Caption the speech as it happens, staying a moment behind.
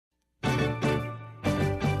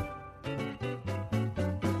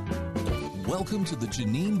Welcome to the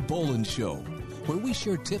Janine Bolon Show, where we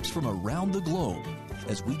share tips from around the globe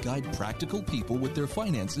as we guide practical people with their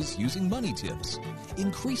finances using money tips,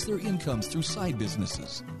 increase their incomes through side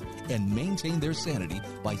businesses, and maintain their sanity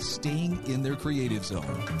by staying in their creative zone.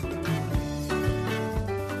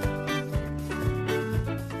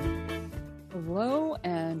 Hello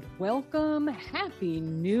and welcome. Happy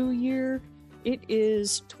New Year. It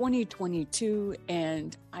is 2022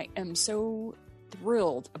 and I am so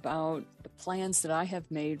thrilled about the plans that I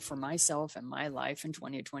have made for myself and my life in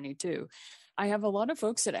 2022. I have a lot of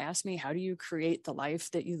folks that ask me, how do you create the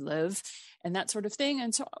life that you live and that sort of thing?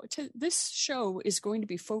 And so this show is going to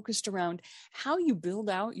be focused around how you build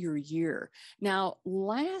out your year. Now,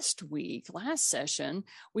 last session,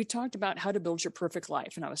 we talked about how to build your perfect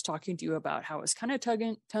life. And I was talking to you about how it was kind of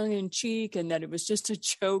tongue in cheek and that it was just a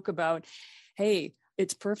joke about, hey,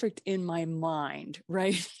 it's perfect in my mind,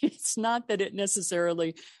 right? It's not that it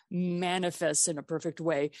necessarily manifests in a perfect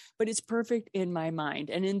way, but it's perfect in my mind.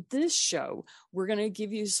 And in this show, we're going to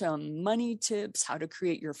give you some money tips, how to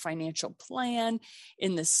create your financial plan.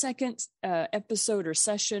 In the second episode or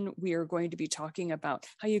session, we are going to be talking about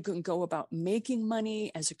how you can go about making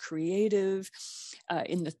money as a creative.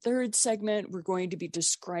 In the third segment, we're going to be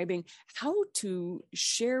describing how to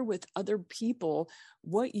share with other people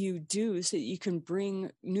what you do so that you can bring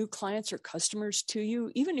new clients or customers to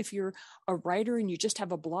you. Even if you're a writer and you just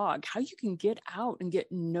have a blog, how you can get out and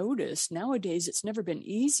get noticed. Nowadays, it's never been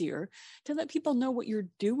easier to let people know what you're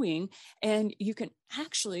doing, and you can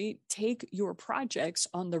actually take your projects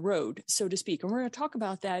on the road, so to speak. And we're going to talk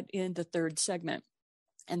about that in the third segment.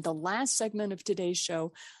 And the last segment of today's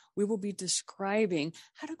show, we will be describing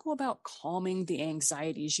how to go about calming the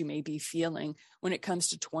anxieties you may be feeling when it comes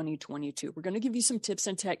to 2022. We're going to give you some tips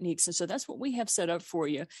and techniques. And so that's what we have set up for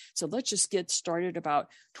you. So let's just get started about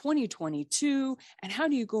 2022 and how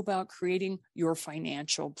do you go about creating your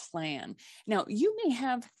financial plan. Now, you may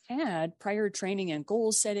have had prior training in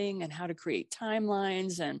goal setting and how to create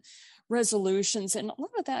timelines and resolutions. And a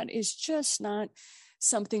lot of that is just not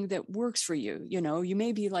something that works for you. You know, you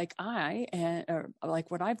may be like or like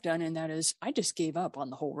what I've done, and that is I just gave up on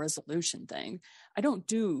the whole resolution thing. I don't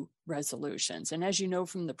do resolutions. And as you know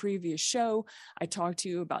from the previous show, I talked to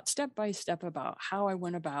you about step by step about how I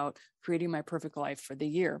went about creating my perfect life for the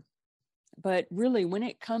year. But really, when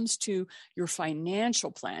it comes to your financial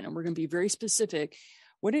plan, and we're going to be very specific,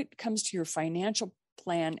 when it comes to your financial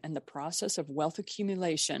plan and the process of wealth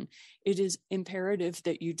accumulation, it is imperative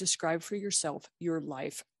that you describe for yourself your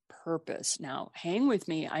life purpose. Now, hang with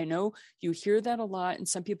me. I know you hear that a lot, and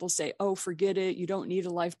some people say, oh, forget it. You don't need a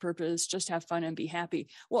life purpose. Just have fun and be happy.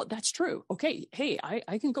 Well, that's true. Okay. Hey,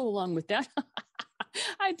 I can go along with that.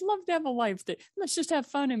 I'd love to have a life that let's just have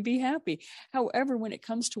fun and be happy. However, when it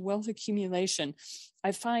comes to wealth accumulation,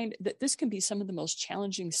 I find that this can be some of the most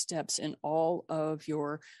challenging steps in all of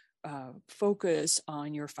your focus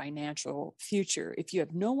on your financial future. If you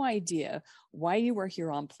have no idea why you are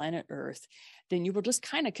here on planet Earth, then you will just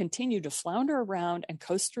kind of continue to flounder around and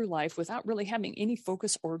coast through life without really having any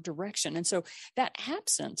focus or direction. And so that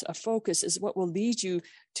absence of focus is what will lead you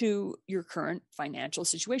to your current financial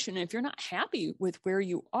situation. And if you're not happy with where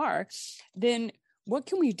you are, then what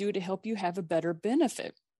can we do to help you have a better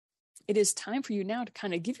benefit? It is time for you now to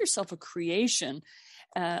kind of give yourself a creation.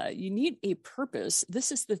 You need a purpose.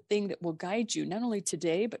 This is the thing that will guide you not only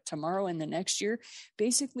today, but tomorrow and the next year.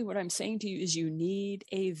 Basically, what I'm saying to you is you need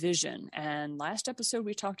a vision. And last episode,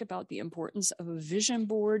 we talked about the importance of a vision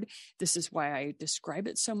board. This is why I describe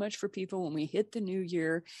it so much for people when we hit the new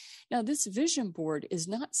year. Now, this vision board is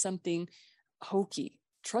not something hokey.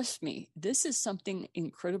 Trust me, this is something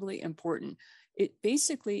incredibly important. It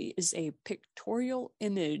basically is a pictorial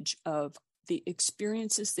image of the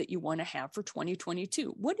experiences that you want to have for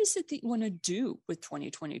 2022. What is it that you want to do with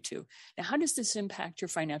 2022? Now, how does this impact your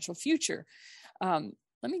financial future? Let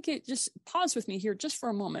me just pause with me here just for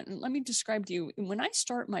a moment. And let me describe to you, when I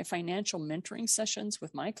start my financial mentoring sessions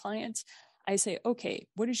with my clients, I say, okay,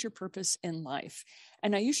 what is your purpose in life?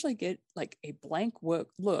 And I usually get like a blank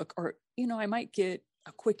look, or, I might get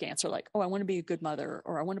a quick answer like, oh, I want to be a good mother,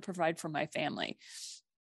 or I want to provide for my family.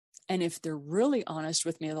 And if they're really honest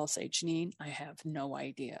with me, they'll say, Janine, I have no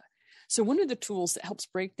idea. So one of the tools that helps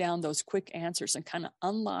break down those quick answers and kind of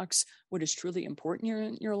unlocks what is truly important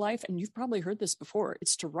in your life, and you've probably heard this before,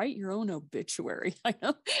 it's to write your own obituary.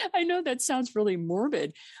 I know that sounds really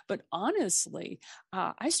morbid, but honestly,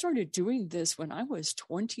 I started doing this when I was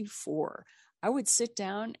 24. I would sit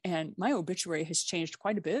down, and my obituary has changed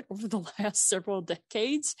quite a bit over the last several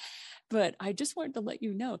decades. But I just wanted to let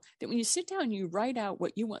you know that when you sit down and you write out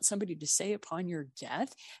what you want somebody to say upon your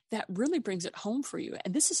death, that really brings it home for you.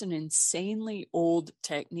 And this is an insanely old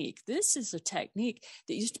technique. This is a technique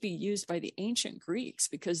that used to be used by the ancient Greeks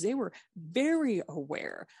because they were very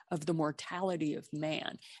aware of the mortality of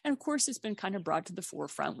man. And of course, it's been kind of brought to the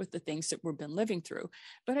forefront with the things that we've been living through.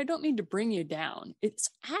 But I don't mean to bring you down. It's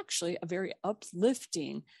actually a very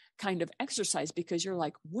uplifting kind of exercise because you're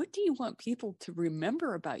like, what do you want people to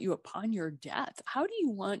remember about you upon your death? How do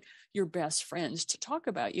you want your best friends to talk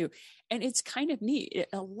about you? And it's kind of neat. It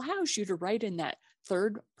allows you to write in that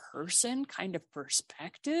third person kind of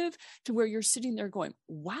perspective to where you're sitting there going,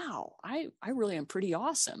 wow, I really am pretty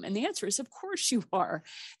awesome. And the answer is, of course you are.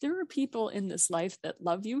 There are people in this life that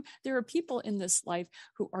love you. There are people in this life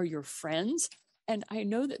who are your friends. And I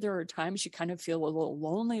know that there are times you kind of feel a little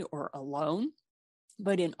lonely or alone.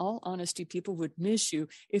 But in all honesty, people would miss you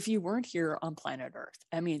if you weren't here on planet Earth.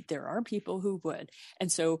 I mean, there are people who would.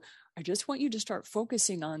 And so I just want you to start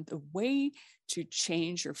focusing on the way to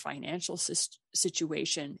change your financial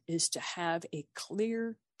situation is to have a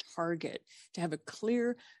clear target, to have a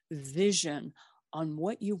clear vision on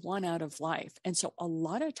what you want out of life. And so a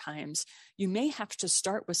lot of times you may have to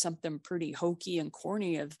start with something pretty hokey and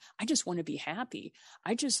corny of, I just want to be happy.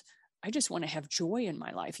 I just want to have joy in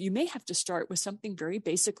my life. You may have to start with something very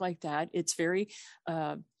basic like that. It's very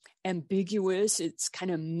ambiguous. It's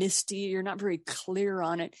kind of misty. You're not very clear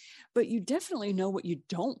on it, but you definitely know what you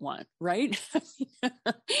don't want, right?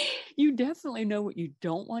 You definitely know what you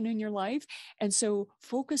don't want in your life. And so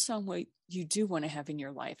focus on what you do want to have in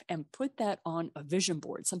your life and put that on a vision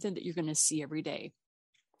board, something that you're going to see every day.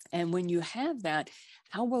 And when you have that,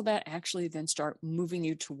 how will that actually then start moving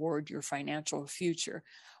you toward your financial future?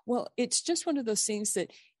 Well, it's just one of those things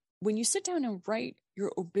that when you sit down and write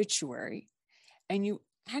your obituary and you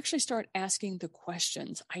actually start asking the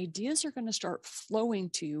questions, ideas are going to start flowing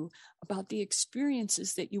to you about the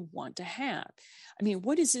experiences that you want to have. I mean,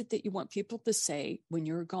 what is it that you want people to say when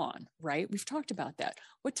you're gone, right? We've talked about that.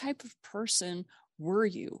 What type of person were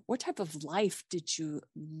you? What type of life did you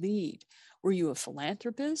lead? Were you a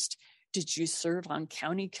philanthropist? Did you serve on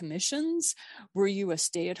county commissions? Were you a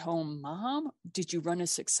stay-at-home mom? Did you run a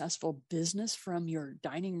successful business from your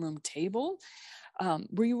dining room table?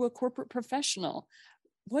 Were you a corporate professional?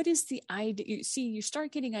 What is the idea? You see, you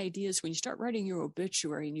start getting ideas when you start writing your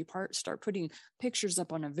obituary and you start putting pictures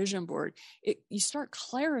up on a vision board. You start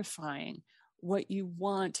clarifying what you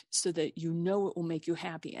want so that you know it will make you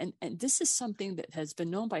happy. And this is something that has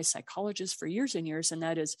been known by psychologists for years and years, and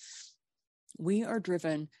that is we are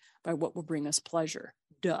driven by what will bring us pleasure.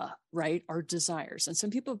 Duh, right? Our desires. And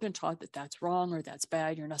some people have been taught that that's wrong or that's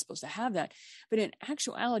bad. You're not supposed to have that. But in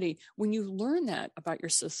actuality, when you learn that about your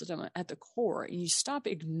system at the core and you stop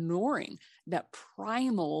ignoring that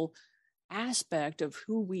primal aspect of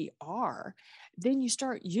who we are, then you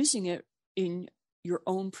start using it in your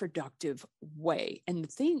own productive way. And the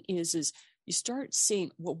thing is you start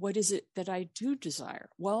seeing, well, what is it that I do desire?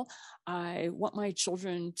 Well, I want my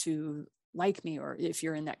children to like me, or if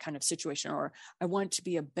you're in that kind of situation, or I want to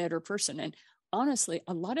be a better person. And honestly,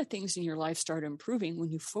 a lot of things in your life start improving when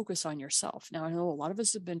you focus on yourself. Now, I know a lot of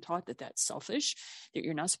us have been taught that that's selfish, that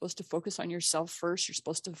you're not supposed to focus on yourself first. You're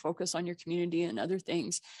supposed to focus on your community and other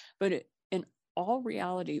things. But in all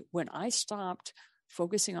reality, when I stopped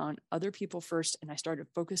focusing on other people first and I started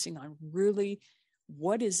focusing on really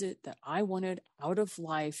what is it that I wanted out of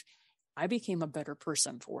life, I became a better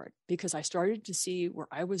person for it because I started to see where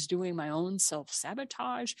I was doing my own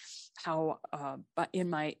self-sabotage, how in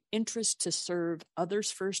my interest to serve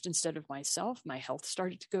others first instead of myself, my health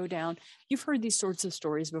started to go down. You've heard these sorts of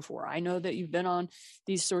stories before. I know that you've been on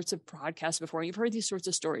these sorts of podcasts before. You've heard these sorts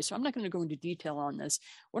of stories. So I'm not going to go into detail on this.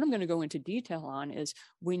 What I'm going to go into detail on is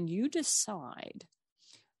when you decide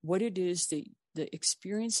what it is that the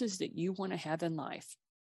experiences that you want to have in life,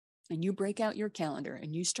 and you break out your calendar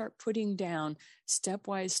and you start putting down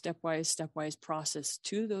stepwise process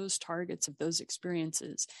to those targets of those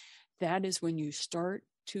experiences, that is when you start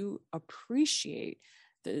to appreciate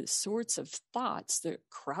the sorts of thoughts that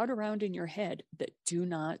crowd around in your head that do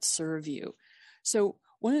not serve you. So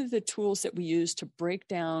one of the tools that we use to break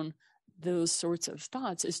down those sorts of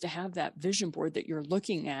thoughts is to have that vision board that you're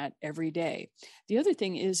looking at every day. The other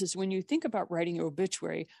thing is when you think about writing your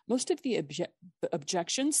obituary, most of the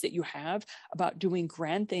objections that you have about doing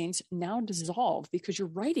grand things now dissolve because you're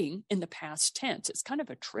writing in the past tense. It's kind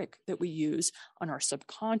of a trick that we use on our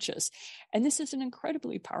subconscious. And this is an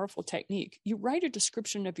incredibly powerful technique. You write a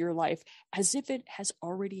description of your life as if it has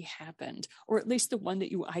already happened, or at least the one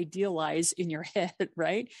that you idealize in your head,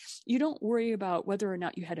 right? You don't worry about whether or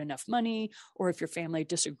not you had enough money, money, or if your family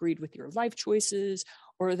disagreed with your life choices,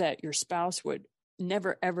 or that your spouse would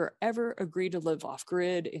never, ever, ever agree to live off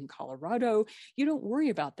grid in Colorado. You don't worry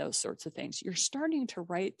about those sorts of things. You're starting to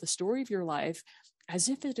write the story of your life as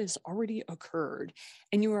if it has already occurred.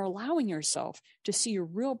 And you are allowing yourself to see your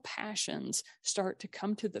real passions start to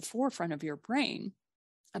come to the forefront of your brain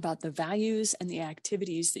about the values and the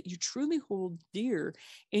activities that you truly hold dear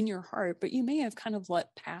in your heart, but you may have kind of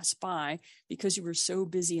let pass by because you were so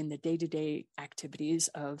busy in the day-to-day activities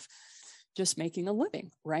of just making a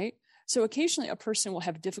living, right? So occasionally a person will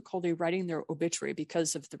have difficulty writing their obituary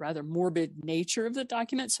because of the rather morbid nature of the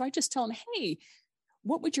document. So I just tell them, hey,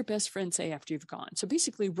 what would your best friend say after you've gone? So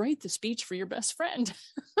basically write the speech for your best friend.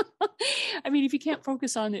 I mean, if you can't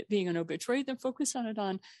focus on it being an obituary, then focus on it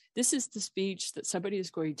on, this is the speech that somebody is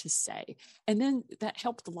going to say. And then that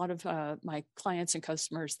helped a lot of my clients and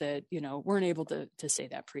customers that, weren't able to say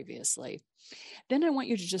that previously. Then I want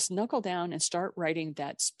you to just knuckle down and start writing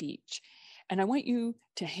that speech. And I want you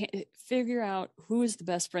to figure out who is the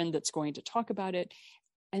best friend that's going to talk about it.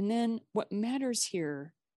 And then what matters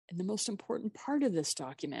here, and the most important part of this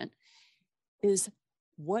document, is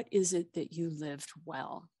what is it that you lived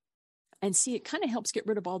well? And see, it kind of helps get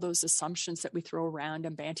rid of all those assumptions that we throw around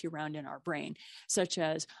and banty around in our brain, such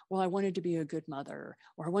as, well, I wanted to be a good mother,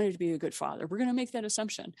 or I wanted to be a good father. We're going to make that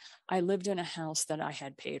assumption. I lived in a house that I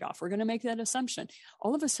had paid off. We're going to make that assumption.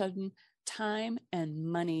 All of a sudden, time and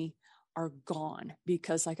money are gone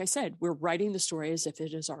because, like I said, we're writing the story as if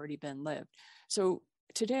it has already been lived. So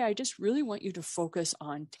today, I just really want you to focus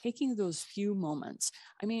on taking those few moments.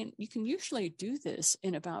 I mean, you can usually do this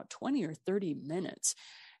in about 20 or 30 minutes.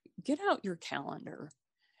 Get out your calendar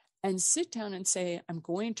and sit down and say, I'm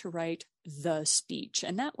going to write the speech.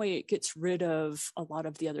 And that way it gets rid of a lot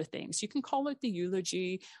of the other things. You can call it the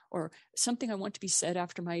eulogy or something I want to be said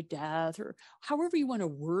after my death, or however you want to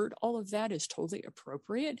word all of that is totally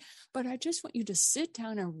appropriate. But I just want you to sit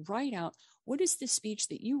down and write out, what is the speech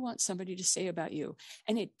that you want somebody to say about you?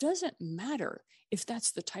 And it doesn't matter if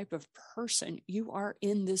that's the type of person you are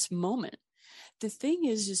in this moment. The thing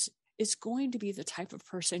is it's going to be the type of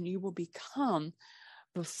person you will become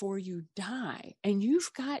before you die. And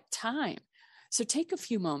you've got time. So take a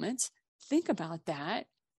few moments, think about that.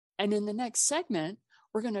 And in the next segment,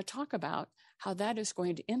 we're going to talk about how that is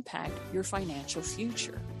going to impact your financial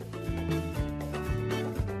future.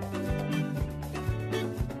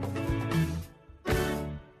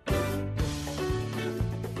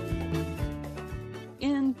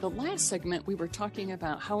 In the last segment, we were talking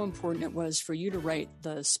about how important it was for you to write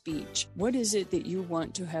the speech. What is it that you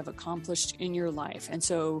want to have accomplished in your life? And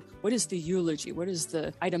so what is the eulogy? What is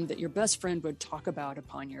the item that your best friend would talk about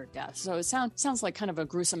upon your death? So it sounds like kind of a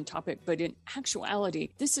gruesome topic, but in actuality,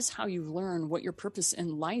 this is how you learn what your purpose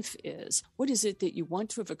in life is. What is it that you want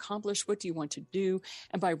to have accomplished? What do you want to do?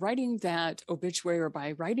 And by writing that obituary or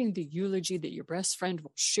by writing the eulogy that your best friend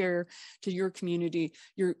will share to your community,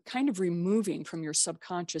 you're kind of removing from your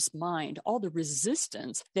subconscious mind all the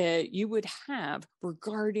resistance that you would have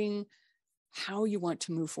regarding how you want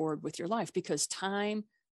to move forward with your life, because time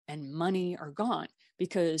and money are gone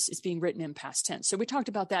because it's being written in past tense. So we talked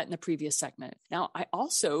about that in the previous segment. Now, I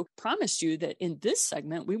also promised you that in this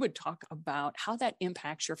segment, we would talk about how that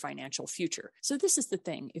impacts your financial future. So this is the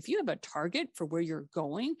thing. If you have a target for where you're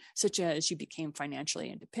going, such as you became financially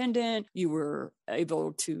independent, you were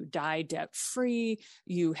able to die debt-free,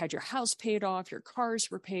 you had your house paid off, your cars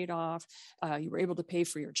were paid off, you were able to pay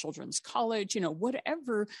for your children's college,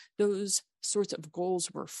 whatever those sorts of goals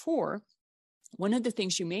were for, one of the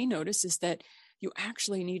things you may notice is that you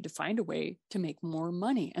actually need to find a way to make more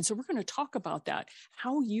money. And so we're going to talk about that,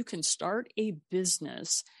 how you can start a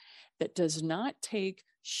business that does not take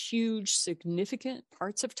huge, significant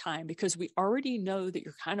parts of time, because we already know that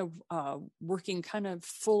you're kind of working kind of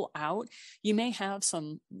full out. You may have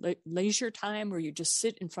some leisure time where you just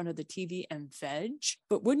sit in front of the TV and veg,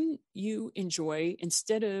 but wouldn't you enjoy,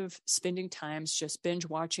 instead of spending times just binge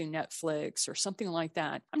watching Netflix or something like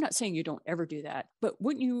that? I'm not saying you don't ever do that, but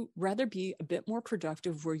wouldn't you rather be a bit more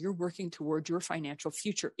productive where you're working toward your financial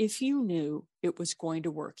future if you knew it was going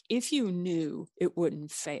to work, if you knew it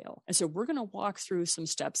wouldn't fail? And so we're going to walk through some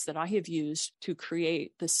steps that I have used to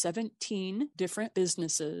create the 17 different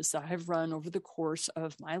businesses that I have run over the course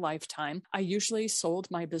of my lifetime. I usually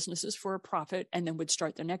sold my businesses for a profit and then would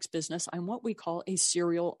start the next business. I'm what we call a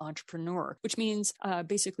serial entrepreneur, which means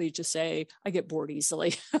basically just say, I get bored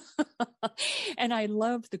easily. And I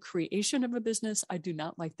love the creation of a business. I do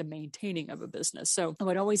not like the maintaining of a business. So I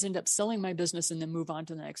would always end up selling my business and then move on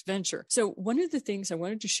to the next venture. So one of the things I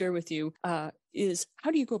wanted to share with you, is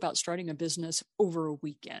how do you go about starting a business over a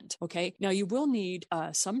weekend? Okay. Now you will need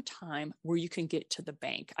some time where you can get to the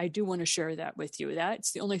bank. I do want to share that with you.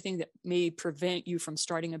 That's the only thing that may prevent you from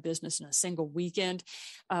starting a business in a single weekend.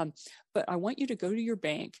 But I want you to go to your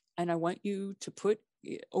bank and I want you to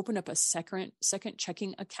open up a second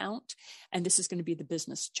checking account. And this is going to be the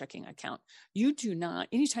business checking account. You do not,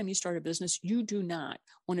 anytime you start a business, you do not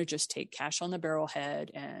want to just take cash on the barrelhead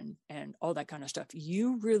and all that kind of stuff.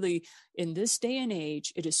 You really, in this day and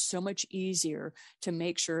age, it is so much easier to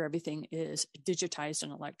make sure everything is digitized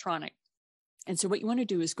and electronic. And so what you want to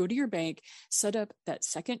do is go to your bank, set up that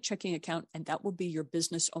second checking account, and that will be your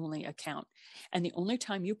business only account. And the only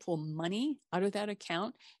time you pull money out of that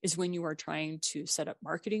account is when you are trying to set up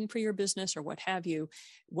marketing for your business or what have you.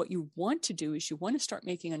 What you want to do is you want to start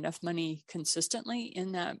making enough money consistently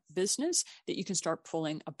in that business that you can start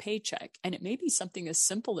pulling a paycheck. And it may be something as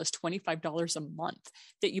simple as $25 a month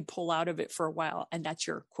that you pull out of it for a while. And that's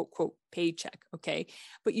your quote, quote, paycheck. Okay.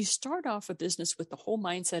 But you start off a business with the whole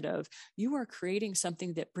mindset of you are creating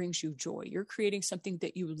something that brings you joy. You're creating something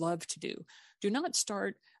that you love to do. Do not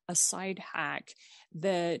start a side hack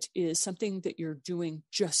that is something that you're doing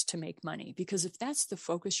just to make money, because if that's the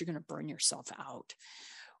focus, you're going to burn yourself out.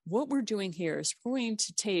 What we're doing here is we're going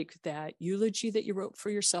to take that eulogy that you wrote for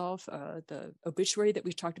yourself, the obituary that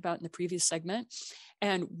we talked about in the previous segment,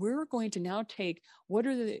 and we're going to now take what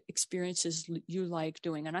are the experiences you like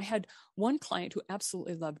doing. And I had one client who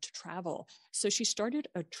absolutely loved to travel. So she started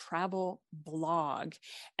a travel blog,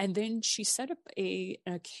 and then she set up an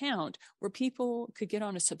account where people could get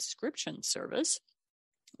on a subscription service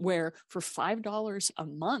where for $5 a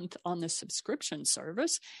month on the subscription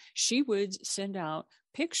service, she would send out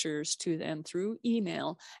pictures to them through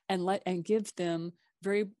email and give them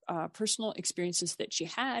very personal experiences that she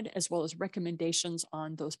had, as well as recommendations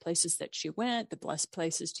on those places that she went, the blessed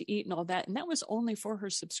places to eat and all that. And that was only for her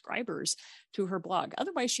subscribers to her blog.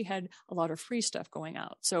 Otherwise, she had a lot of free stuff going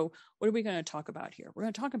out. So what are we going to talk about here? We're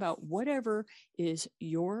going to talk about whatever is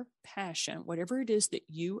your passion, whatever it is that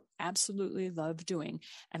you absolutely love doing.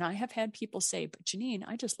 And I have had people say, but Janine,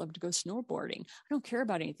 I just love to go snowboarding. I don't care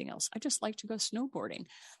about anything else. I just like to go snowboarding.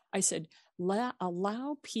 I said,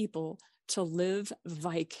 allow people to live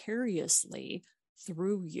vicariously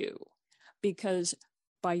through you, because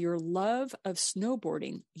by your love of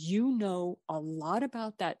snowboarding, you know a lot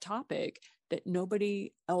about that topic that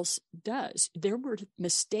nobody else does. There were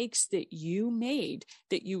mistakes that you made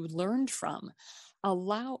that you learned from.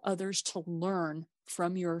 Allow others to learn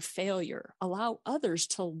from your failure. Allow others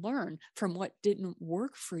to learn from what didn't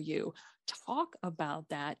work for you. Talk about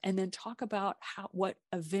that, and then talk about what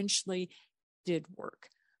eventually did work.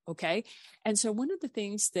 Okay. And so one of the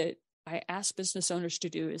things that I ask business owners to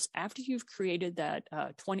do is after you've created that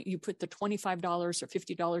you put the $25 or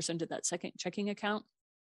 $50 into that second checking account,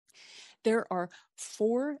 there are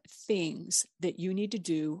 4 things that you need to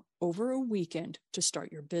do over a weekend to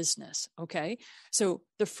start your business. Okay. So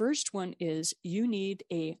the first one is you need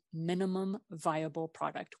a minimum viable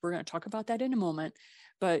product. We're going to talk about that in a moment,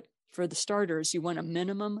 but for the starters, you want a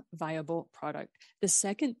minimum viable product. The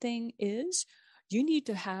second thing is you need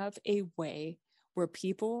to have a way where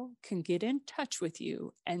people can get in touch with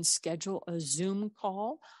you and schedule a Zoom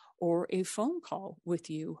call or a phone call with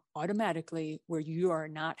you automatically, where you are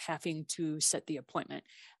not having to set the appointment,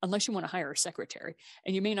 unless you want to hire a secretary.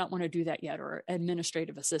 And you may not want to do that yet, or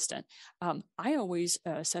administrative assistant. I always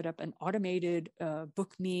set up an automated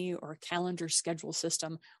book me or calendar schedule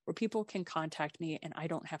system where people can contact me and I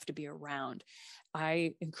don't have to be around.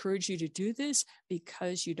 I encourage you to do this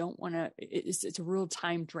because you don't want to, it's a real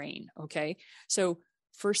time drain. Okay. So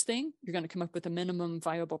first thing, you're going to come up with a minimum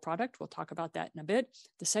viable product. We'll talk about that in a bit.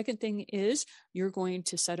 The second thing is you're going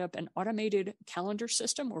to set up an automated calendar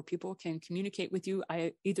system where people can communicate with you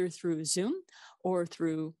either through Zoom or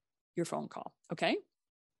through your phone call. Okay.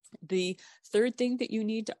 The third thing that you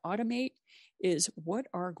need to automate is what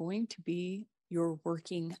are going to be your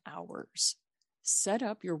working hours. Set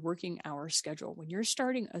up your working hour schedule. When you're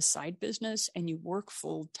starting a side business and you work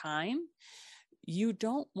full time, you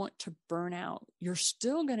don't want to burn out. You're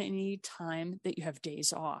still going to need time that you have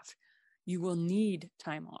days off. You will need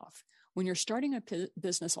time off. When you're starting a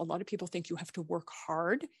business, a lot of people think you have to work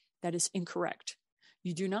hard. That is incorrect.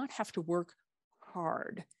 You do not have to work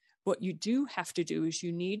hard. What you do have to do is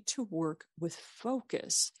you need to work with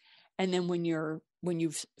focus. And then when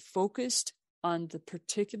you've focused on the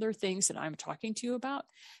particular things that I'm talking to you about,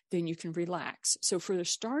 then you can relax. So for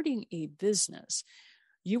starting a business,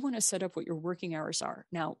 you want to set up what your working hours are.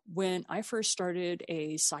 Now, when I first started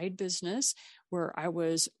a side business where I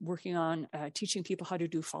was working on teaching people how to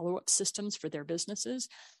do follow-up systems for their businesses,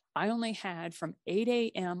 I only had from 8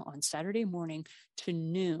 a.m. on Saturday morning to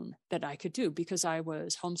noon that I could do because I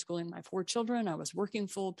was homeschooling my 4 children. I was working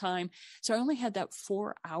full time. So I only had that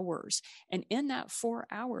 4 hours. And in that 4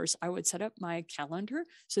 hours, I would set up my calendar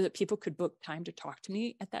so that people could book time to talk to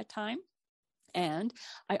me at that time. And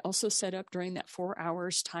I also set up during that 4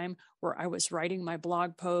 hours time where I was writing my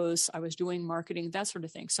blog posts, I was doing marketing, that sort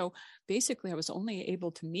of thing. So basically, I was only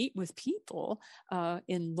able to meet with people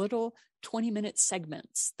in little 20-minute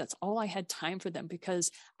segments. That's all I had time for them because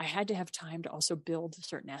I had to have time to also build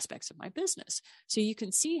certain aspects of my business. So you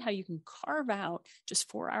can see how you can carve out just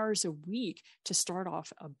 4 hours a week to start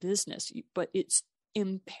off a business. But it's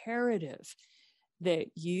imperative that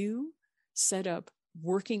you set up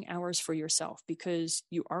working hours for yourself because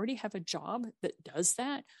you already have a job that does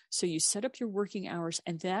that. So you set up your working hours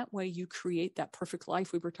and that way you create that perfect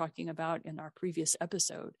life we were talking about in our previous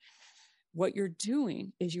episode. What you're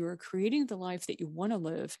doing is you are creating the life that you want to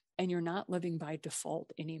live and you're not living by default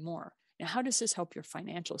anymore. Now, how does this help your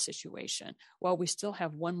financial situation? Well, we still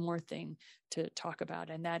have one more thing to talk about,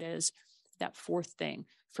 and that is that fourth thing.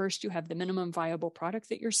 First, you have the minimum viable product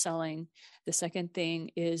that you're selling. The second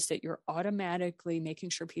thing is that you're automatically making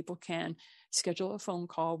sure people can schedule a phone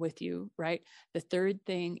call with you, right? The third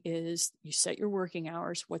thing is you set your working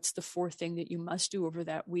hours. What's the fourth thing that you must do over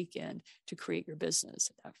that weekend to create your business?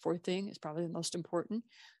 That fourth thing is probably the most important.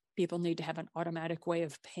 People need to have an automatic way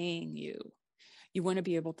of paying you. You want to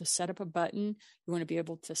be able to set up a button. You want to be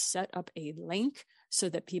able to set up a link so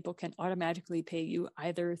that people can automatically pay you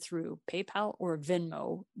either through PayPal or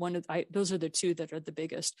Venmo. Those are the two that are the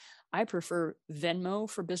biggest. I prefer Venmo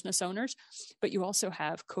for business owners, but you also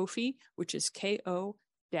have Ko-fi, which is ko-fi.com.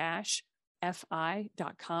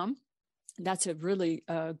 That's a really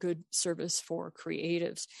good service for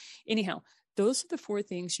creatives. Anyhow, those are the 4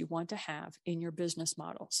 things you want to have in your business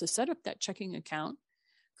model. So set up that checking account.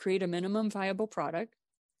 Create a minimum viable product,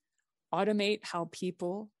 automate how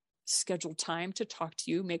people schedule time to talk to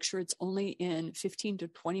you, make sure it's only in 15 to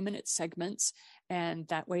 20-minute segments, and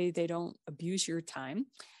that way they don't abuse your time.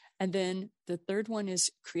 And then the third one is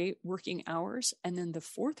create working hours. And then the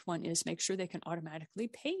fourth one is make sure they can automatically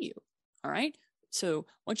pay you. All right. So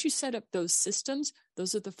once you set up those systems,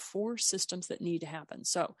 those are the 4 systems that need to happen.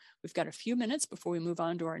 So we've got a few minutes before we move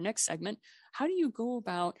on to our next segment. How do you go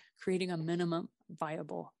about creating a minimum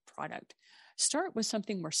viable product? Start with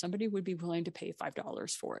something where somebody would be willing to pay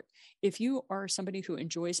 $5 for it. If you are somebody who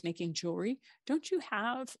enjoys making jewelry, don't you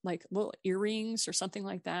have like little earrings or something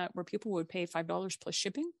like that where people would pay $5 plus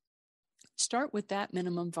shipping? Start with that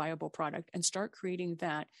minimum viable product and start creating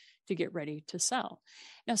that to get ready to sell.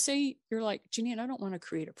 Now, say you're like, Janine, I don't want to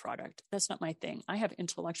create a product. That's not my thing. I have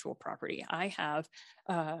intellectual property. I have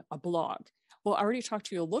a blog. Well, I already talked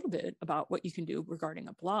to you a little bit about what you can do regarding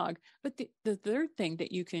a blog, but the third thing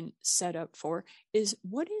that you can set up for is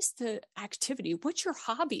what is the activity? What's your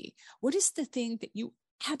hobby? What is the thing that you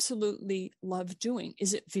absolutely love doing?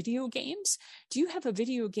 Is it video games? Do you have a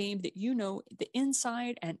video game that you know the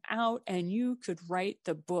inside and out and you could write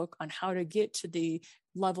the book on how to get to the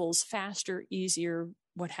levels faster, easier,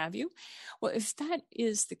 what have you? Well, if that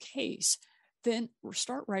is the case, then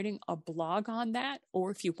start writing a blog on that,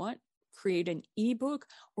 or if you want, create an ebook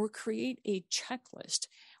or create a checklist.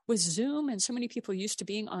 With Zoom and so many people used to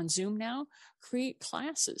being on Zoom now, create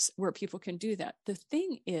classes where people can do that. The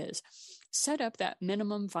thing is, set up that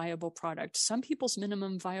minimum viable product. Some people's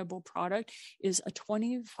minimum viable product is a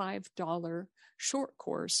 $25 short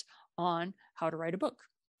course on how to write a book.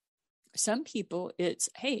 Some people, it's,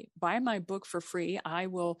 hey, buy my book for free. I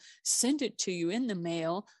will send it to you in the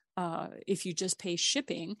mail if you just pay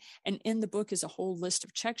shipping. And in the book is a whole list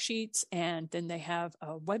of check sheets. And then they have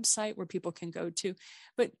a website where people can go to.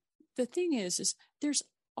 But the thing is there's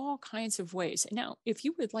all kinds of ways. Now, if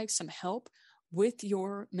you would like some help with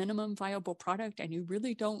your minimum viable product and you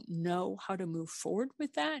really don't know how to move forward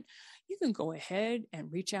with that, you can go ahead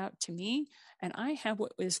and reach out to me. And I have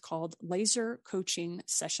what is called laser coaching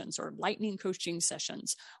sessions or lightning coaching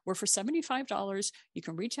sessions, where for $75, you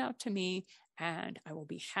can reach out to me and I will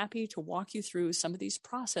be happy to walk you through some of these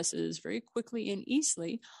processes very quickly and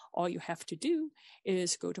easily. All you have to do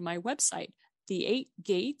is go to my website,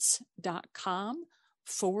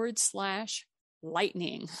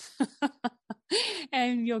 the8gates.com/lightning.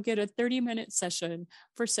 And you'll get a 30-minute session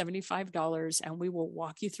for $75, and we will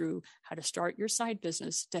walk you through how to start your side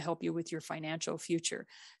business to help you with your financial future.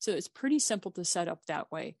 So it's pretty simple to set up that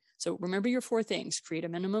way. So remember your 4 things: create a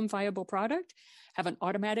minimum viable product, have an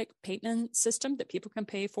automatic payment system that people can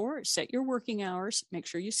pay for, set your working hours, make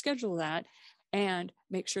sure you schedule that, and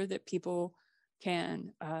make sure that people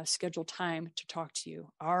can schedule time to talk to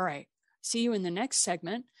you. All right. See you in the next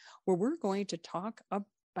segment, where we're going to talk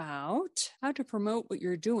about how to promote what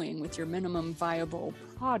you're doing with your minimum viable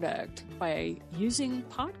product by using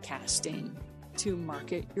podcasting to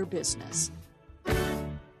market your business.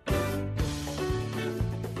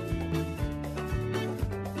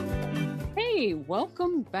 Hey,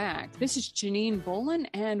 welcome back. This is Janine Bolon,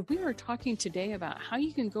 and we are talking today about how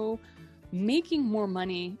you can go making more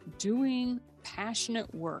money doing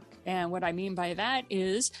passionate work. And what I mean by that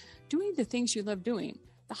is doing the things you love doing,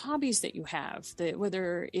 the hobbies that you have,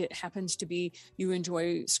 whether it happens to be you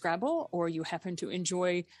enjoy Scrabble or you happen to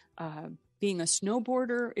enjoy being a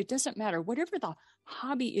snowboarder. It doesn't matter. Whatever the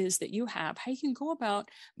hobby is that you have, how you can go about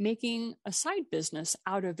making a side business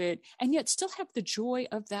out of it and yet still have the joy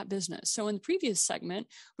of that business. So in the previous segment,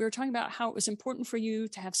 we were talking about how it was important for you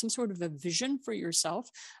to have some sort of a vision for yourself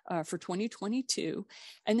for 2022.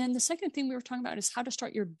 And then the second thing we were talking about is how to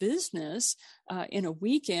start your business in a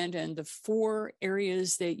weekend, and the 4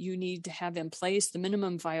 areas that you need to have in place: the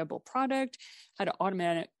minimum viable product, how to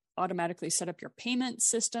automatically set up your payment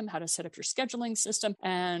system, how to set up your scheduling system,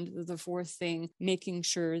 and the 4th thing, making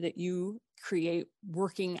sure that you create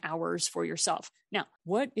working hours for yourself. Now,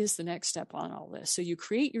 what is the next step on all this? So you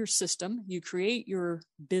create your system, you create your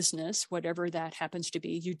business, whatever that happens to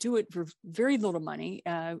be. You do it for very little money.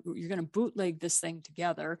 You're going to bootleg this thing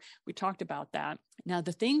together. We talked about that. Now,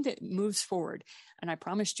 the thing that moves forward, and I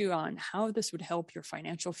promised you on how this would help your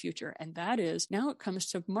financial future, and that is now it comes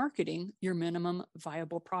to marketing your minimum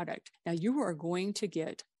viable product. Now, you are going to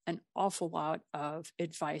get an awful lot of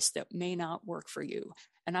advice that may not work for you.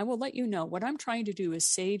 And I will let you know what I'm trying to do is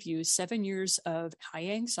save you 7 years of high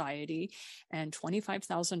anxiety and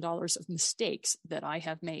 $25,000 of mistakes that I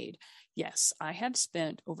have made. Yes, I have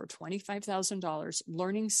spent over $25,000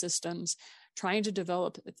 learning systems, trying to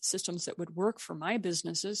develop systems that would work for my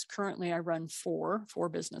businesses. Currently, I run four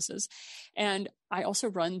businesses. And I also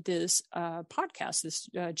run this podcast, this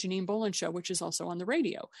Janine Bolon show, which is also on the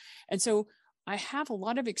radio. And so I have a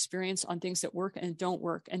lot of experience on things that work and don't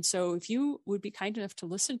work. And so if you would be kind enough to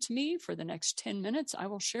listen to me for the next 10 minutes, I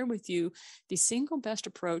will share with you the single best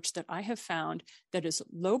approach that I have found that is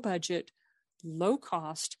low budget, low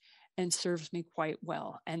cost, and serves me quite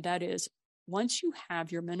well. And that is, once you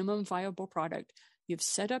have your minimum viable product, you've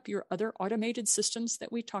set up your other automated systems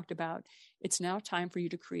that we talked about, it's now time for you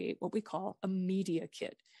to create what we call a media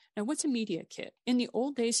kit. Now, what's a media kit? In the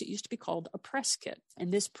old days, it used to be called a press kit.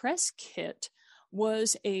 And this press kit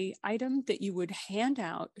was an item that you would hand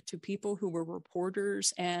out to people who were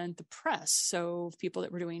reporters and the press. So people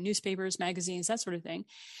that were doing newspapers, magazines, that sort of thing.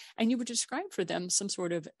 And you would describe for them some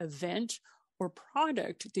sort of event or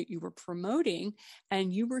product that you were promoting,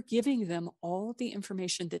 and you were giving them all the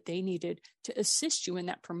information that they needed to assist you in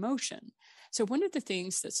that promotion. So one of the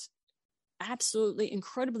things that's absolutely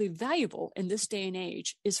incredibly valuable in this day and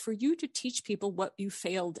age is for you to teach people what you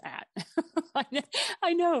failed at.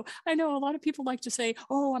 I know a lot of people like to say,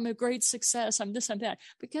 oh, I'm a great success, I'm this, I'm that.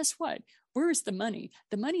 But guess what? Where is the money?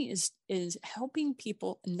 The money is helping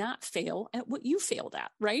people not fail at what you failed at,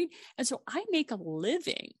 right? And so I make a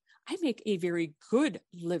very good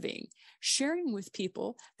living sharing with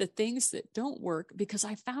people the things that don't work, because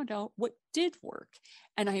I found out what did work.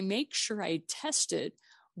 And I make sure I test it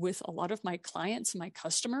with a lot of my clients and my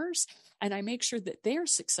customers, and I make sure that they're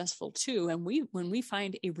successful too. And when we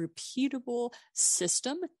find a repeatable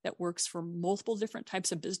system that works for multiple different types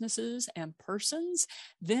of businesses and persons,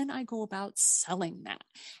 then I go about selling that.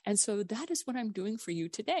 And so that is what I'm doing for you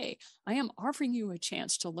today. I am offering you a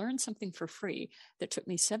chance to learn something for free that took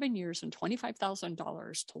me 7 years and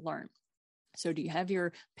 $25,000 to learn. So do you have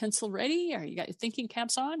your pencil ready? Or you got your thinking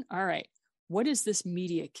caps on? All right. What is this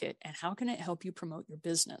media kit and how can it help you promote your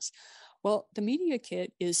business? Well, the media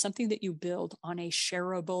kit is something that you build on a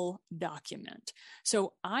shareable document.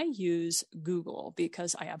 So I use Google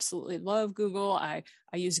because I absolutely love Google. I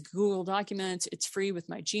use Google Documents. It's free with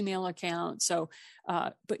my Gmail account. So,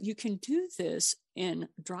 but you can do this in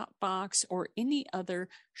Dropbox or any other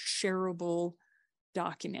shareable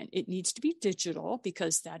document. It needs to be digital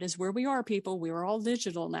because that is where we are, people. We are all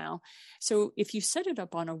digital now. So if you set it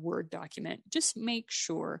up on a Word document, just make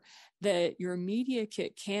sure that your media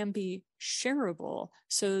kit can be shareable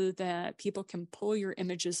so that people can pull your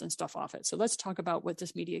images and stuff off it. So let's talk about what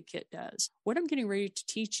this media kit does. What I'm getting ready to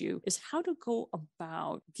teach you is how to go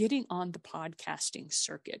about getting on the podcasting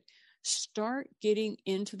circuit. Start getting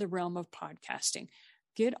into the realm of podcasting.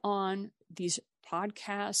 get on these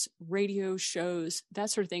podcasts, radio shows, that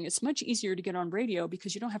sort of thing. It's much easier to get on radio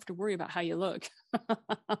because you don't have to worry about how you look.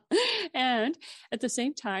 And at the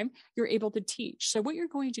same time, you're able to teach. So what you're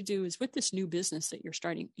going to do is with this new business that you're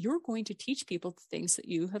starting, you're going to teach people the things that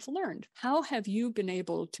you have learned. How have you been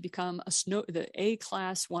able to become the A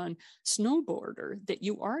class 1 snowboarder that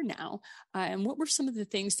you are now? And what were some of the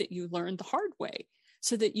things that you learned the hard way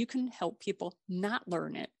so that you can help people not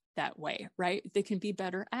learn it that way, right? They can be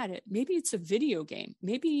better at it. Maybe it's a video game.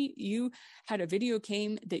 Maybe you had a video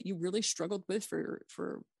game that you really struggled with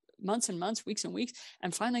for months and months, weeks and weeks.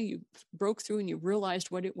 And finally you broke through and you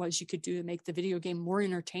realized what it was you could do to make the video game more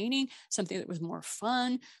entertaining, something that was more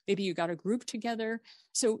fun. Maybe you got a group together.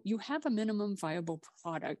 So you have a minimum viable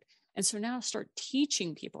product. And so now start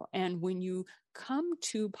teaching people. And when you come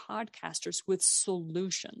to podcasters with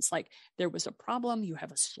solutions, like there was a problem, you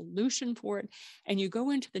have a solution for it, and you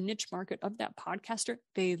go into the niche market of that podcaster,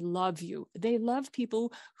 they love you. They love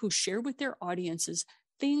people who share with their audiences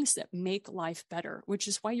things that make life better, which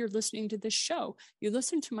is why you're listening to this show. You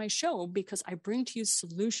listen to my show because I bring to you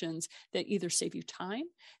solutions that either save you time,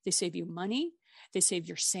 they save you money, they save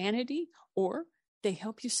your sanity, or they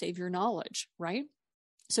help you save your knowledge, right?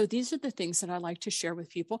 So these are the things that I like to share with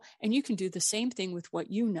people. And you can do the same thing with what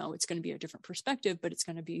you know. It's going to be a different perspective, but it's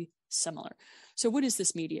going to be similar. So what is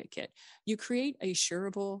this media kit? You create a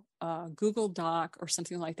shareable Google Doc or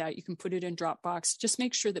something like that. You can put it in Dropbox. Just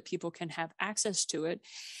make sure that people can have access to it.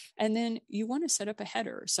 And then you want to set up a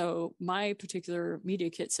header. So my particular media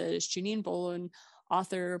kit says Janine Bolon,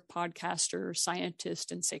 author, podcaster,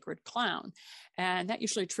 scientist, and sacred clown. And that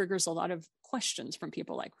usually triggers a lot of questions from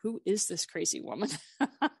people like, who is this crazy woman?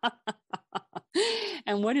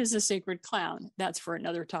 And what is a sacred clown? That's for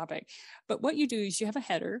another topic. But what you do is you have a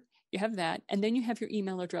header, you have that, and then you have your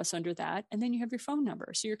email address under that, and then you have your phone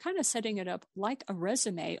number. So you're kind of setting it up like a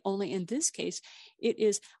resume, only in this case, it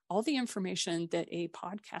is all the information that a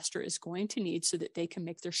podcaster is going to need so that they can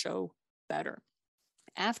make their show better.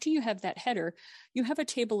 After you have that header, you have a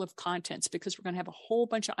table of contents because we're going to have a whole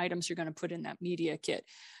bunch of items you're going to put in that media kit.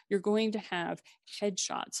 You're going to have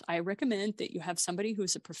headshots. I recommend that you have somebody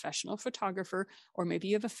who's a professional photographer, or maybe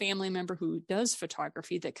you have a family member who does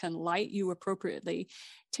photography that can light you appropriately.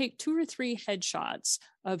 Take 2 or 3 headshots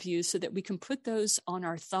of you so that we can put those on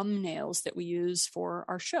our thumbnails that we use for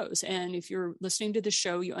our shows. And if you're listening to the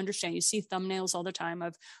show, you understand, you see thumbnails all the time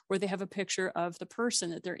of where they have a picture of the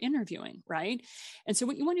person that they're interviewing, right? And so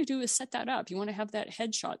what you want to do is set that up. You want to have that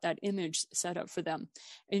headshot, that image set up for them.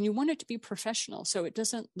 And you want it to be professional so it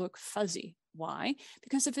doesn't look fuzzy. Why?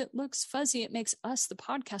 Because if it looks fuzzy, it makes us, the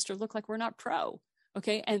podcaster, look like we're not pro.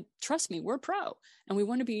 Okay. And trust me, we're pro. And we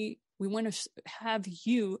want to have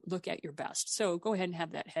you look at your best. So go ahead and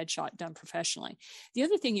have that headshot done professionally. The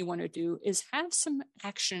other thing you want to do is have some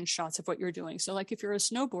action shots of what you're doing. So like if you're a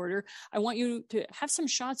snowboarder, I want you to have some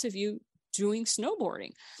shots of you doing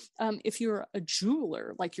snowboarding. If you're a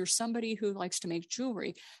jeweler, like you're somebody who likes to make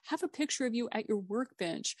jewelry, have a picture of you at your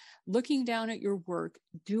workbench, looking down at your work,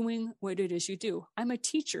 doing what it is you do. I'm a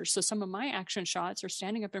teacher, so some of my action shots are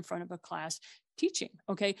standing up in front of a class teaching.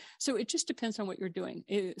 Okay. So it just depends on what you're doing.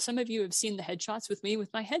 Some of you have seen the headshots with me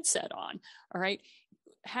with my headset on. All right.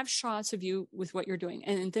 Have shots of you with what you're doing.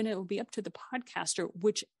 And then it will be up to the podcaster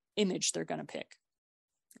which image they're going to pick.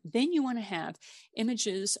 Then you want to have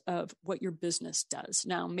images of what your business does.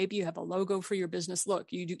 Now, maybe you have a logo for your business. Look,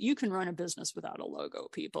 you can run a business without a logo,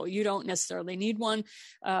 people. You don't necessarily need one,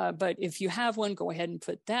 but if you have one, go ahead and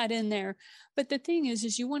put that in there. But the thing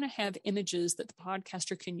is you want to have images that the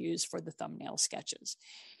podcaster can use for the thumbnail sketches.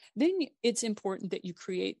 Then it's important that you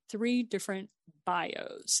create 3 different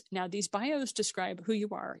bios. Now, these bios describe who you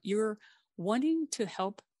are. You're wanting to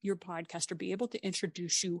help your podcaster be able to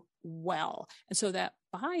introduce you well. And so that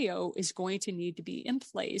bio is going to need to be in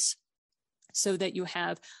place so that you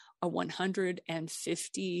have a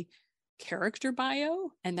 150 character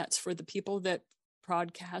bio. And that's for the people that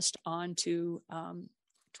broadcast onto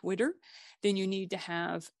Twitter. Then you need to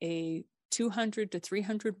have a 200 to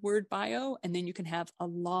 300 word bio, and then you can have a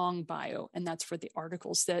long bio. And that's for the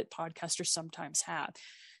articles that podcasters sometimes have.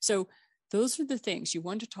 So those are the things you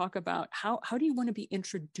want to talk about. How do you want to be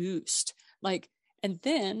introduced? And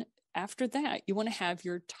then after that, you want to have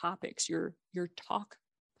your topics, your talk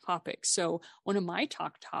topics. So one of my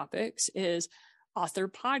talk topics is author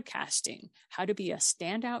podcasting, how to be a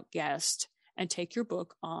standout guest and take your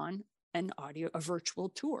book on a virtual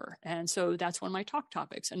tour. And so that's one of my talk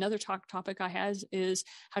topics. Another talk topic I have is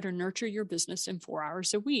how to nurture your business in 4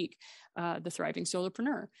 hours a week. The Thriving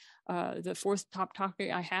Solopreneur. The fourth top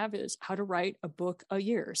topic I have is how to write a book a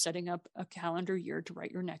year, setting up a calendar year to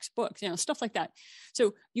write your next book, stuff like that.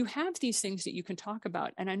 So you have these things that you can talk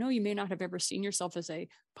about. And I know you may not have ever seen yourself as a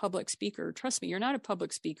public speaker. Trust me, you're not a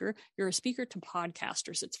public speaker. You're a speaker to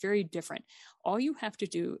podcasters. It's very different. All you have to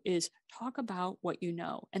do is talk about what you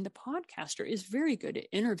know. And the podcaster is very good at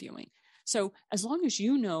interviewing. So as long as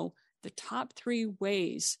you know the top 3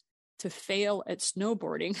 ways to fail at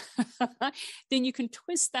snowboarding, then you can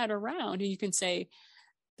twist that around and you can say,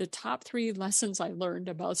 the top 3 lessons I learned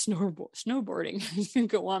about snowboarding. You can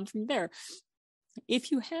go on from there.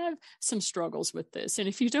 If you have some struggles with this, and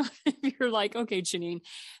if you don't, if you're like, okay, Janine,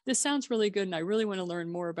 this sounds really good, and I really want to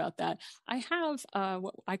learn more about that, I have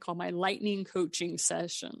what I call my lightning coaching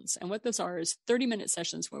sessions. And what those are is 30-minute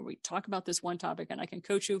sessions where we talk about this one topic, and I can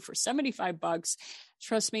coach you for $75.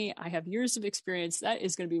 Trust me, I have years of experience. That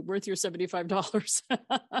is going to be worth your $75.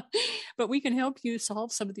 But we can help you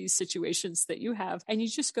solve some of these situations that you have. And you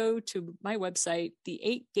just go to my website,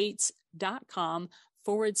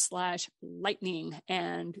 the8gates.com/lightning,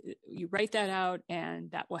 and you write that out, and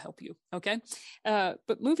that will help you. Okay.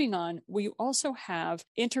 But moving on, we also have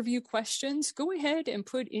interview questions. Go ahead and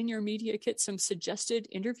put in your media kit some suggested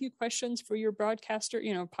interview questions for your podcaster,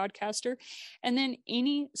 and then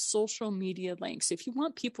any social media links. If you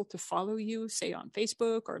want people to follow you, say on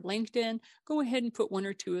Facebook or LinkedIn, go ahead and put 1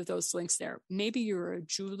 or 2 of those links there. Maybe you're a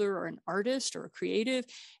jeweler or an artist or a creative,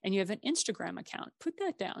 and you have an Instagram account. Put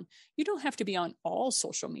that down. You don't have to be on all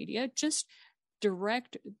social media. Just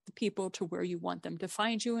direct the people to where you want them to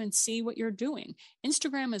find you and see what you're doing.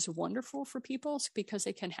 Instagram is wonderful for people because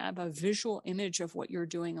they can have a visual image of what you're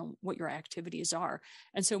doing and what your activities are.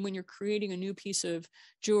 And so when you're creating a new piece of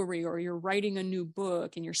jewelry or you're writing a new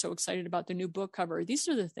book and you're so excited about the new book cover, these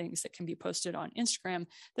are the things that can be posted on Instagram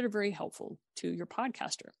that are very helpful to your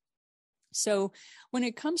podcaster. So when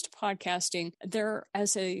it comes to podcasting, there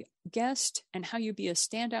as a guest, and how you be a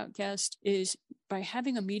standout guest is by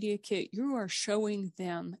having a media kit, you are showing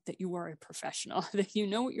them that you are a professional, that you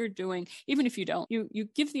know what you're doing. Even if you don't, you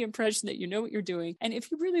give the impression that you know what you're doing. And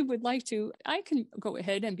if you really would like to, I can go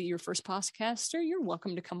ahead and be your first podcaster. You're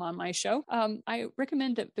welcome to come on my show. I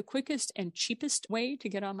recommend that the quickest and cheapest way to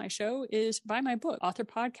get on my show is buy my book, Author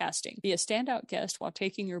Podcasting. Be a standout guest while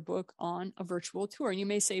taking your book on a virtual tour. And you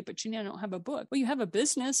may say, but Janine, I don't have a book. Well, you have a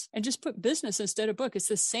business, and just put business instead of book. It's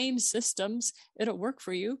the same systems. It'll work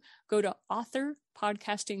for you. Go to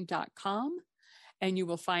authorpodcasting.com and you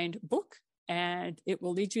will find book, and it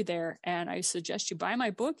will lead you there. And I suggest you buy my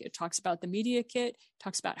book. It talks about the media kit,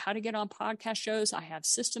 talks about how to get on podcast shows. I have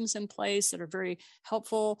systems in place that are very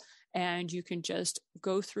helpful, and you can just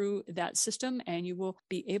go through that system and you will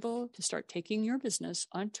be able to start taking your business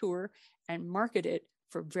on tour and market it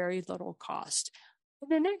for very little cost. In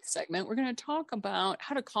the next segment, we're going to talk about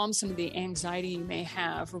how to calm some of the anxiety you may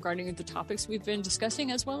have regarding the topics we've been discussing,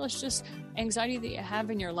 as well as just anxiety that you have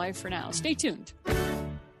in your life for now. Stay tuned.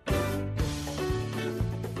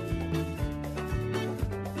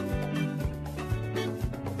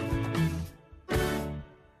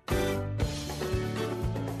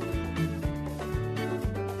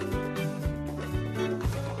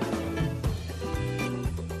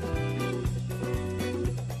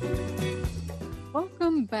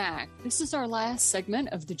 Back. This is our last segment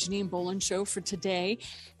of the Janine Bolon Show for today.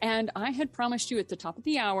 And I had promised you at the top of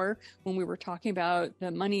the hour, when we were talking about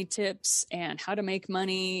the money tips and how to make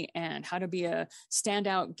money and how to be a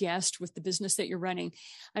standout guest with the business that you're running,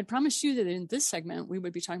 I'd promised you that in this segment, we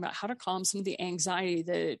would be talking about how to calm some of the anxiety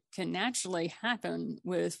that can naturally happen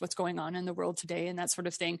with what's going on in the world today and that sort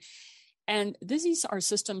of thing. And these are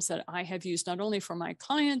systems that I have used not only for my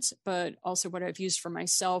clients, but also what I've used for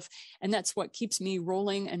myself. And that's what keeps me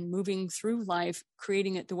rolling and moving through life,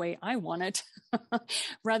 creating it the way I want it,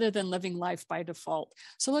 rather than living life by default.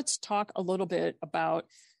 So let's talk a little bit about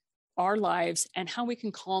our lives and how we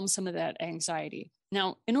can calm some of that anxiety.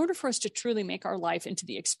 Now, in order for us to truly make our life into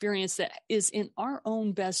the experience that is in our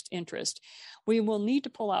own best interest, we will need to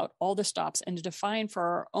pull out all the stops and to define for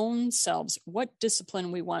our own selves what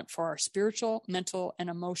discipline we want for our spiritual, mental, and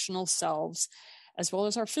emotional selves, as well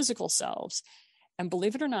as our physical selves. And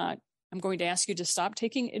believe it or not, I'm going to ask you to stop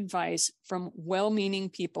taking advice from well-meaning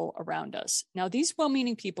people around us. Now, these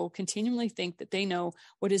well-meaning people continually think that they know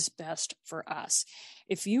what is best for us.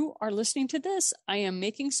 If you are listening to this, I am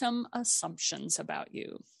making some assumptions about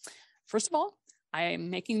you. First of all, I am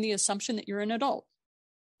making the assumption that you're an adult.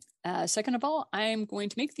 Second of all, I'm going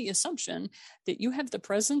to make the assumption that you have the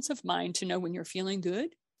presence of mind to know when you're feeling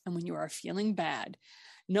good and when you are feeling bad.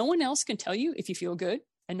 No one else can tell you if you feel good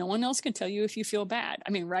and no one else can tell you if you feel bad. I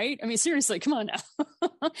mean, right? I mean, seriously, come on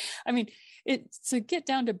now. I mean, to get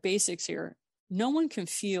down to basics here, no one can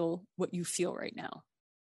feel what you feel right now.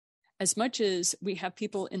 As much as we have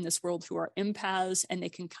people in this world who are empaths and they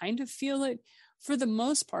can kind of feel it, for the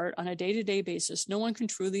most part, on a day-to-day basis, no one can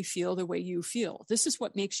truly feel the way you feel. This is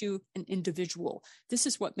what makes you an individual. This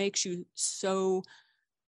is what makes you so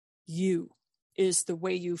you, is the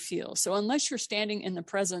way you feel. So unless you're standing in the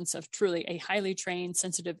presence of truly a highly trained,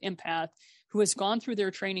 sensitive empath who has gone through their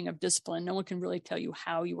training of discipline, no one can really tell you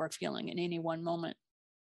how you are feeling in any one moment.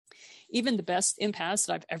 Even the best empaths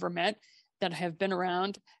that I've ever met that have been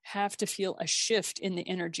around have to feel a shift in the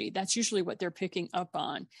energy. That's usually what they're picking up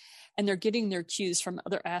on. And they're getting their cues from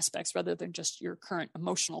other aspects rather than just your current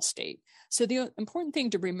emotional state. So the important thing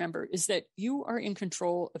to remember is that you are in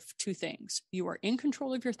control of two things. You are in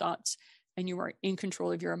control of your thoughts and you are in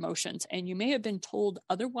control of your emotions. And you may have been told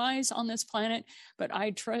otherwise on this planet, but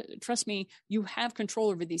trust me, you have control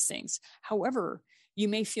over these things. However, you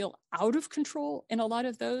may feel out of control in a lot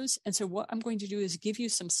of those. And so what I'm going to do is give you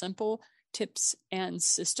some simple tips and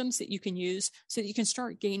systems that you can use so that you can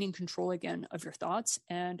start gaining control again of your thoughts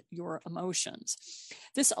and your emotions.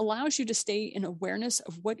 This allows you to stay in awareness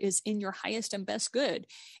of what is in your highest and best good.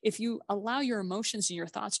 If you allow your emotions and your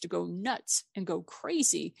thoughts to go nuts and go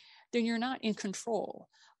crazy, then you're not in control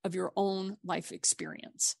of your own life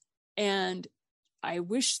experience. And I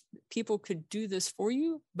wish people could do this for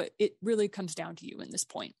you, but it really comes down to you in this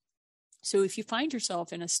point. So if you find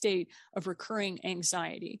yourself in a state of recurring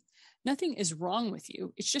anxiety, nothing is wrong with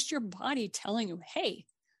you. It's just your body telling you, hey,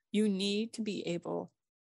 you need to be able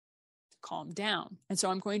to calm down. And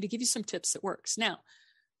so I'm going to give you some tips that works. Now,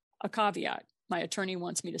 a caveat, my attorney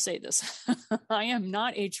wants me to say this. I am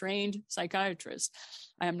not a trained psychiatrist.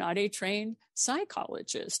 I am not a trained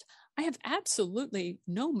psychologist. I have absolutely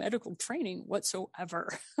no medical training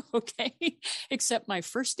whatsoever, okay, except my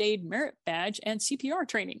first aid merit badge and CPR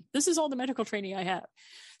training. This is all the medical training I have.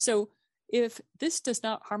 So if this does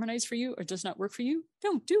not harmonize for you or does not work for you,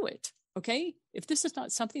 don't do it, okay? If this is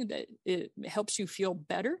not something that it helps you feel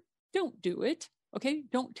better, don't do it, okay?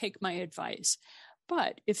 Don't take my advice.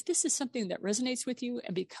 But if this is something that resonates with you,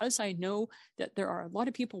 and because I know that there are a lot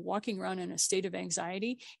of people walking around in a state of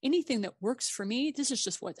anxiety, anything that works for me, this is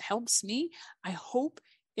just what helps me. I hope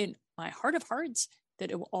in my heart of hearts that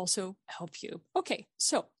it will also help you. Okay,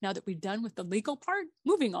 so now that we've done with the legal part,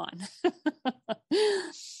 moving on.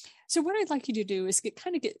 So what I'd like you to do is get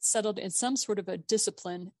settled in some sort of a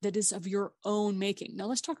discipline that is of your own making. Now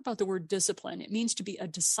let's talk about the word discipline. It means to be a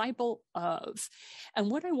disciple of. And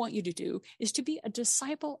what I want you to do is to be a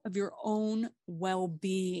disciple of your own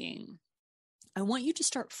well-being. I want you to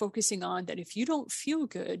start focusing on that if you don't feel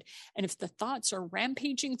good and if the thoughts are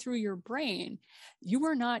rampaging through your brain, you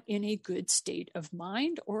are not in a good state of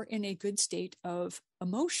mind or in a good state of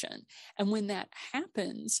emotion. And when that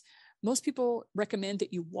happens, most people recommend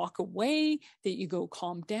that you walk away, that you go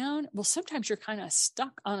calm down. Well, sometimes you're kind of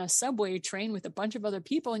stuck on a subway train with a bunch of other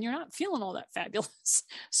people and you're not feeling all that fabulous.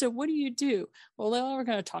 So what do? Well, we're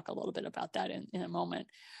going to talk a little bit about that in a moment.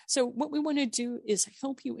 So what we want to do is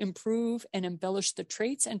help you improve and embellish the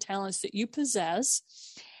traits and talents that you possess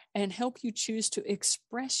and help you choose to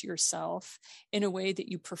express yourself in a way that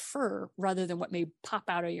you prefer rather than what may pop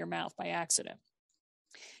out of your mouth by accident.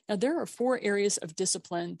 Now, there are 4 areas of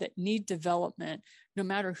discipline that need development no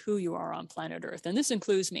matter who you are on planet Earth. And this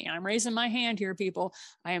includes me. I'm raising my hand here, people.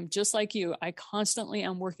 I am just like you. I constantly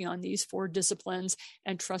am working on these 4 disciplines.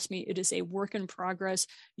 And trust me, it is a work in progress.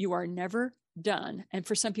 You are never done. And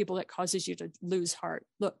for some people, that causes you to lose heart.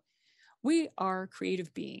 Look, we are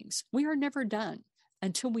creative beings. We are never done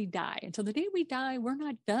until we die. Until the day we die, we're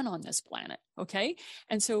not done on this planet, okay?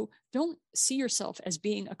 And so don't see yourself as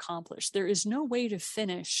being accomplished. There is no way to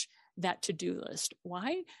finish that to-do list.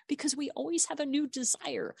 Why? Because we always have a new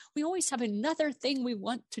desire. We always have another thing we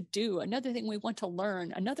want to do, another thing we want to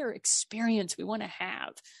learn, another experience we want to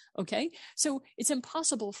have, okay? So it's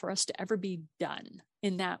impossible for us to ever be done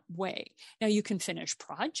in that way. Now, you can finish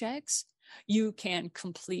projects. You can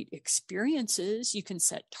complete experiences. You can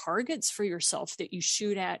set targets for yourself that you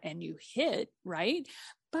shoot at and you hit, right?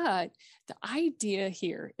 But the idea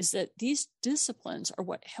here is that these disciplines are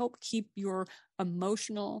what help keep your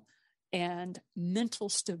emotional and mental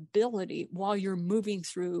stability while you're moving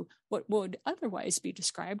through what would otherwise be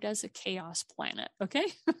described as a chaos planet, okay?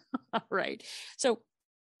 All right. So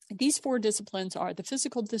these 4 disciplines are the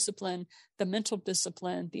physical discipline, the mental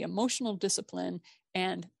discipline, the emotional discipline,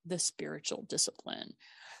 and the spiritual discipline.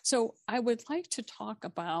 So I would like to talk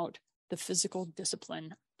about the physical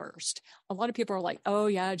discipline first. A lot of people are like, oh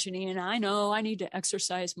yeah, Janine, I know I need to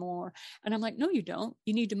exercise more. And I'm like, no, you don't.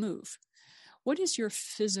 You need to move. What is your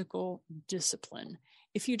physical discipline?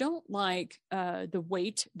 If you don't like the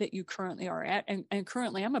weight that you currently are at, and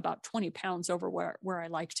currently I'm about 20 pounds over where I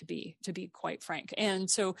like to be quite frank. And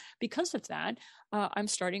so because of that, I'm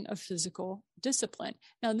starting a physical discipline.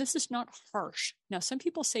 Now, this is not harsh. Now, some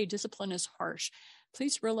people say discipline is harsh.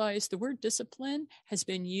 Please realize the word discipline has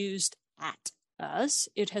been used at us.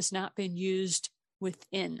 It has not been used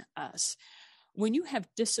within us. When you have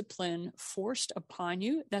discipline forced upon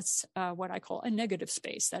you, that's what I call a negative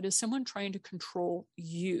space. That is someone trying to control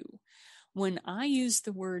you. When I use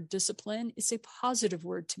the word discipline, it's a positive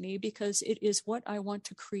word to me because it is what I want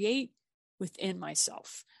to create within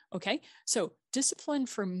myself. Okay. So discipline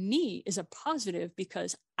for me is a positive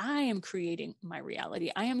because I am creating my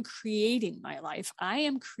reality. I am creating my life. I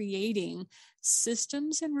am creating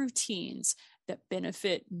systems and routines that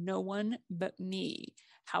benefit no one but me.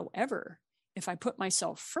 However, if I put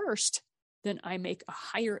myself first, then I make a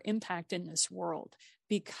higher impact in this world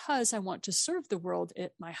because I want to serve the world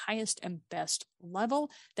at my highest and best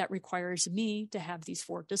level. That requires me to have these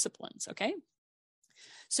 4 disciplines. Okay.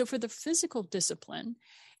 So for the physical discipline,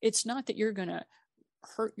 it's not that you're going to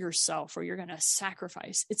hurt yourself or you're going to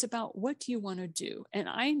sacrifice. It's about what do you want to do? And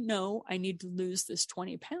I know I need to lose this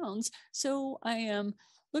 20 pounds. So I am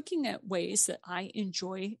looking at ways that I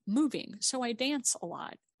enjoy moving. So I dance a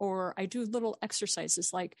lot, or I do little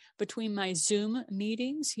exercises like between my Zoom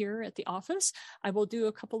meetings here at the office, I will do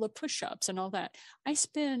a couple of push-ups and all that. I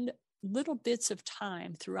spend little bits of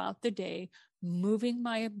time throughout the day moving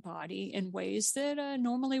my body in ways that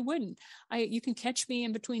normally wouldn't. You can catch me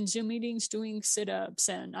in between Zoom meetings doing sit-ups,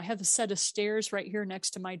 and I have a set of stairs right here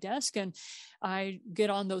next to my desk, and I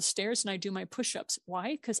get on those stairs and I do my push-ups.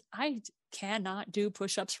 Why? Because I cannot do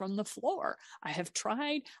push-ups from the floor. I have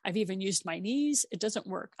tried. I've even used my knees. It doesn't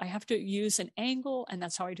work. I have to use an angle, and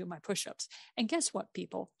that's how I do my push-ups. And guess what,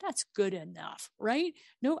 people? That's good enough, right?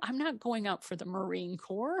 No, I'm not going out for the Marine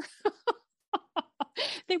Corps.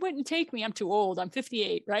 They wouldn't take me. I'm too old. I'm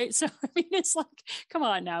 58, right? So, I mean, it's like, come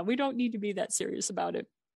on now. We don't need to be that serious about it.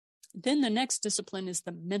 Then the next discipline is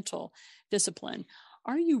the mental discipline.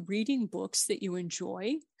 Are you reading books that you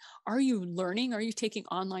enjoy? Are you learning? Are you taking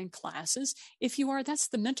online classes? If you are, that's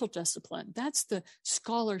the mental discipline. That's the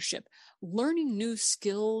scholarship. Learning new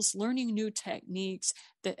skills, learning new techniques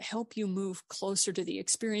that help you move closer to the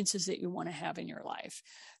experiences that you want to have in your life.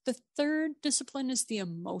 The third discipline is the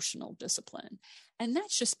emotional discipline. And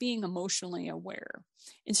that's just being emotionally aware.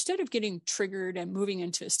 Instead of getting triggered and moving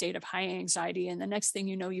into a state of high anxiety, and the next thing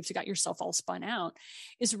you know, you've got yourself all spun out,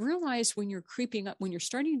 is realize when you're creeping up, when you're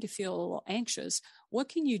starting to feel a little anxious, what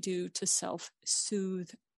can you do to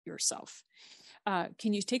self-soothe yourself?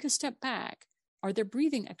 Can you take a step back? Are there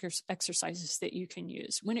breathing exercises that you can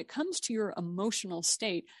use? When it comes to your emotional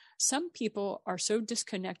state, some people are so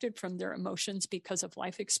disconnected from their emotions because of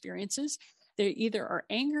life experiences. They either are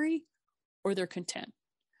angry or they're content.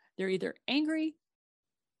 They're either angry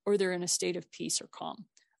or they're in a state of peace or calm.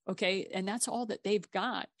 Okay. And that's all that they've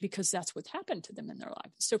got because that's what happened to them in their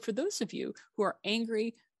life. So for those of you who are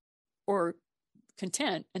angry or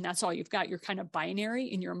content, and that's all you've got, you're kind of binary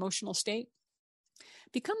in your emotional state,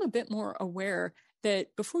 become a bit more aware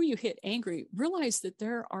that before you hit angry, realize that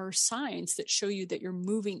there are signs that show you that you're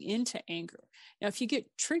moving into anger. Now, if you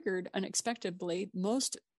get triggered unexpectedly,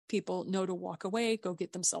 most people know to walk away, go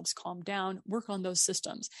get themselves calmed down, work on those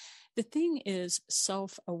systems. The thing is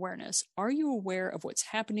self-awareness. Are you aware of what's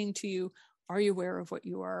happening to you? Are you aware of what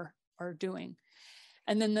you are doing?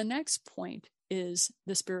 And then the next point is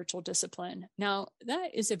the spiritual discipline. Now,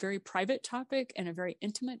 that is a very private topic and a very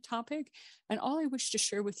intimate topic. And all I wish to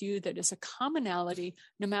share with you that is a commonality,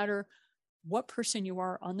 no matter what person you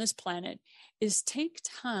are on this planet, is take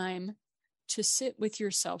time to sit with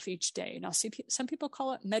yourself each day. Now, see, some people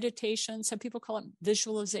call it meditation. Some people call it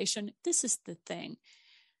visualization. This is the thing.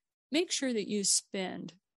 Make sure that you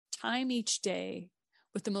spend time each day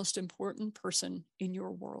with the most important person in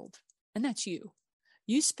your world, and that's you.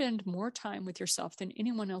 You spend more time with yourself than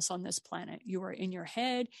anyone else on this planet. You are in your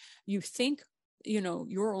head. You think,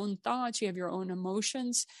 your own thoughts. You have your own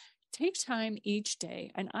emotions. Take time each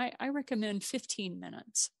day. And I recommend 15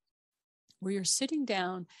 minutes where you're sitting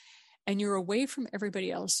down and you're away from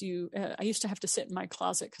everybody else. I used to have to sit in my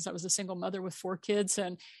closet because I was a single mother with 4 kids.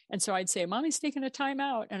 And so I'd say, Mommy's taking a time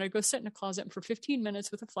out. And I'd go sit in a closet and for 15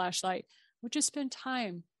 minutes with a flashlight, would just spend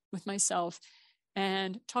time with myself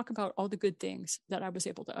and talk about all the good things that I was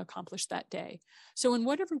able to accomplish that day. So in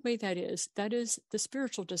whatever way that is the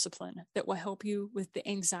spiritual discipline that will help you with the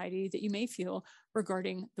anxiety that you may feel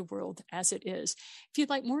regarding the world as it is. If you'd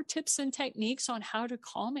like more tips and techniques on how to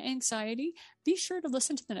calm anxiety, be sure to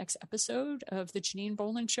listen to the next episode of the Janine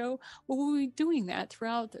Bolon Show. We'll be doing that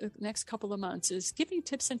throughout the next couple of months, is giving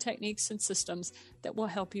tips and techniques and systems that will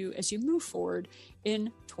help you as you move forward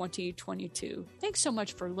in 2022. Thanks so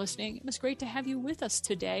much for listening. It was great to have you with us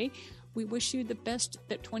today. We wish you the best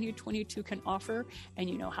that 2022 can offer, and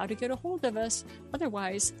you know how to get a hold of us.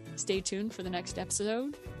 Otherwise, stay tuned for the next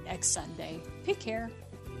episode next Sunday. Take care.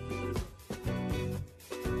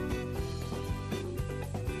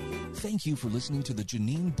 Thank you for listening to the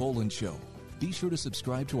Janine Bolon Show. Be sure to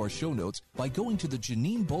subscribe to our show notes by going to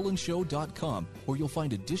theJanineBolonShow.com, where you'll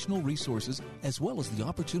find additional resources as well as the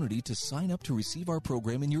opportunity to sign up to receive our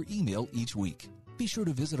program in your email each week. Be sure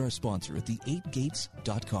to visit our sponsor at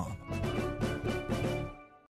the8gates.com.